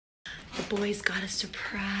The boys got a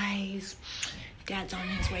surprise. Dad's on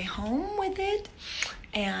his way home with it.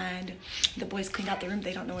 And the boys cleaned out the room.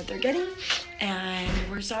 They don't know what they're getting. And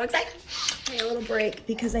we're so excited. Take a little break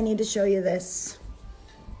because I need to show you this.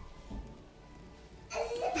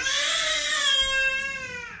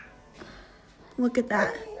 Look at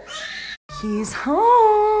that. He's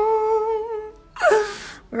home.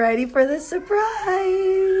 Ready for the surprise.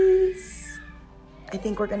 I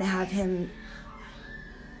think we're gonna have him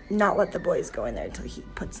not let the boys go in there until he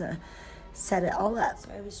set it all up. So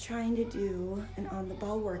I was trying to do an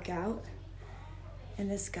on-the-ball workout, and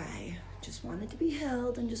this guy just wanted to be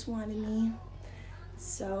held and just wanted me.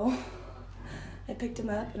 So I picked him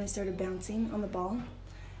up and I started bouncing on the ball,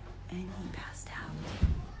 and he passed out.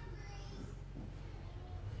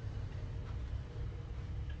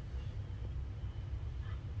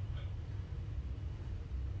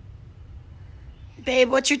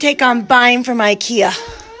 Babe, what's your take on buying from IKEA?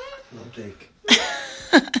 No take.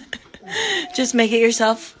 Just make it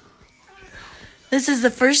yourself. This is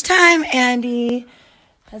the first time Andy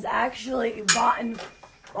has actually bought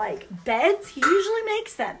like beds. He usually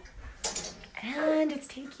makes them. And it's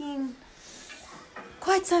taking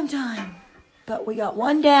quite some time. But we got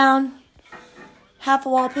one down, half a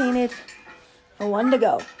wall painted, and one to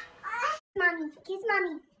go. Mommy, kiss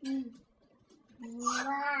mommy.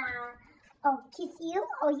 Wow. Oh, kiss you?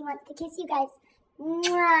 Oh, he wants to kiss you guys.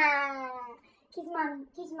 Mwah. Kiss mommy,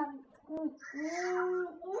 kiss mommy. I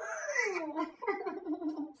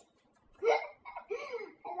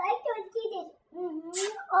like those kisses.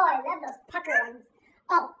 Oh, I love those pucker ones.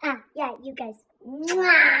 Oh, yeah, you guys. Mwah.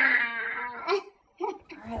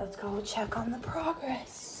 Alright, let's go check on the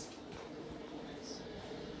progress.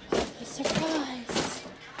 The surprise.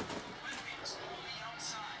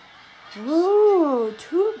 Ooh,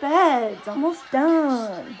 2 beds, almost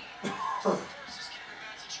done.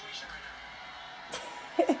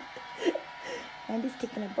 Andy's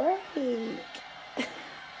taking a break.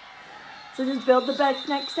 So just build the beds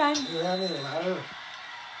next time? Do you have me a ladder?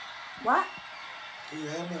 What? Do you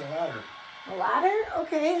have me a ladder? A ladder?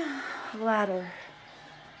 Okay. A ladder.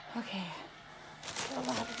 Okay. Put a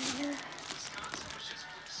ladder in here.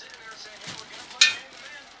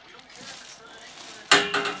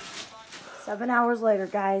 7 hours later,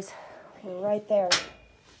 guys. We're right there.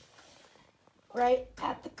 Right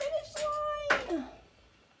at the finish line.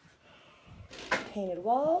 Painted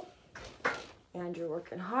wall. Andrew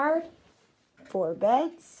working hard. 4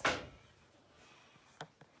 beds.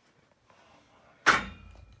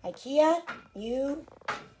 IKEA, you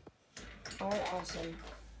are awesome.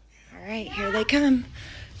 All right, here they come.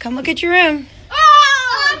 Come look at your room.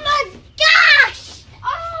 Oh my gosh!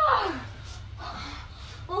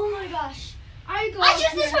 Oh my gosh. I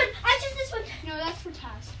choose this one. I choose this one. No, that's for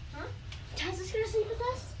Taz. Huh? Taz is gonna sleep with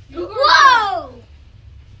us? Whoa!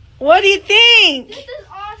 What do you think? This is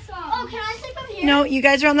awesome. Oh, can I sleep up here? No, you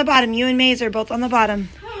guys are on the bottom. You and Maze are both on the bottom.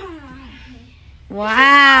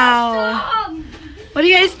 Wow. What do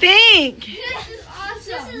you guys think? This is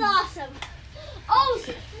awesome. This is awesome. Oh,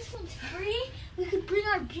 since this one's free, we could bring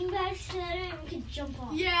our beanbags together and we could jump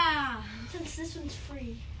off. Yeah. Since this one's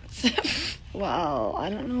free. Well, I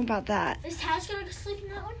don't know about that. Is Taz gonna sleep in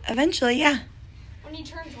that one? Eventually, yeah. When he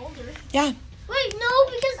turns older. Yeah. Wait, no,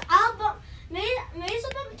 because I'll bump Maze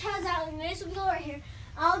will bump Taz out and Maze will go right here.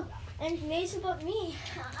 And Maze will bump me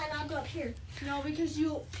and I'll go up here. No, because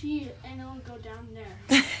you'll pee and it'll go down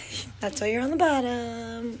there. That's why you're on the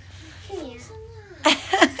bottom. Here. So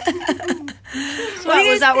what,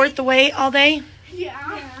 was that worth the wait all day?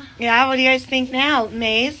 Yeah. Yeah, what do you guys think now,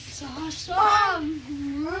 Maze? It's awesome.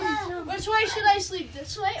 Which way should I sleep?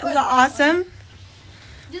 This way? Was it awesome?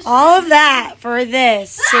 This All of that for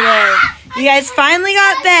this today. You guys finally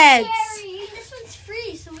got beds. This one's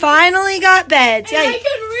free. So Finally got beds. And I Yeah.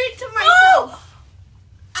 can read to myself.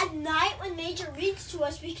 At night when Major reads to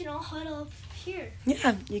us, we can all huddle up here.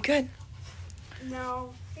 Yeah, you could.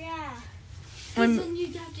 No. Yeah. When- Then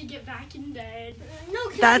you'd have to get back in bed. No,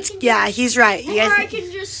 'cause That's, we can yeah, he's right. You Or I guys, can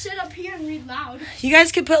just sit up here and read loud. you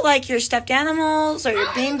guys could put like your stuffed animals or your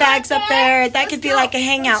bean bags up there. That could be like a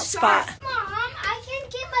hangout spot. Mom, I can't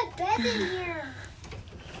get my bed in here.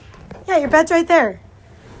 Yeah, your bed's right there.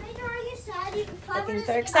 Major, are you sad? You I think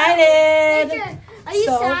they're excited. Major, are you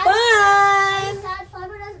So sad? Are you fun. sad?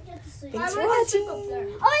 Fiber doesn't get to sleep. Thanks Fiber for can sleep watching. up there.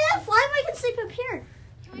 Oh yeah, Fiber can sleep up here.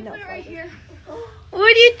 Can we No, put it right Father. here?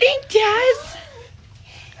 What do you think, Taz?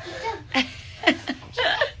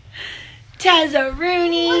 Taz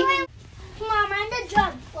Rooney.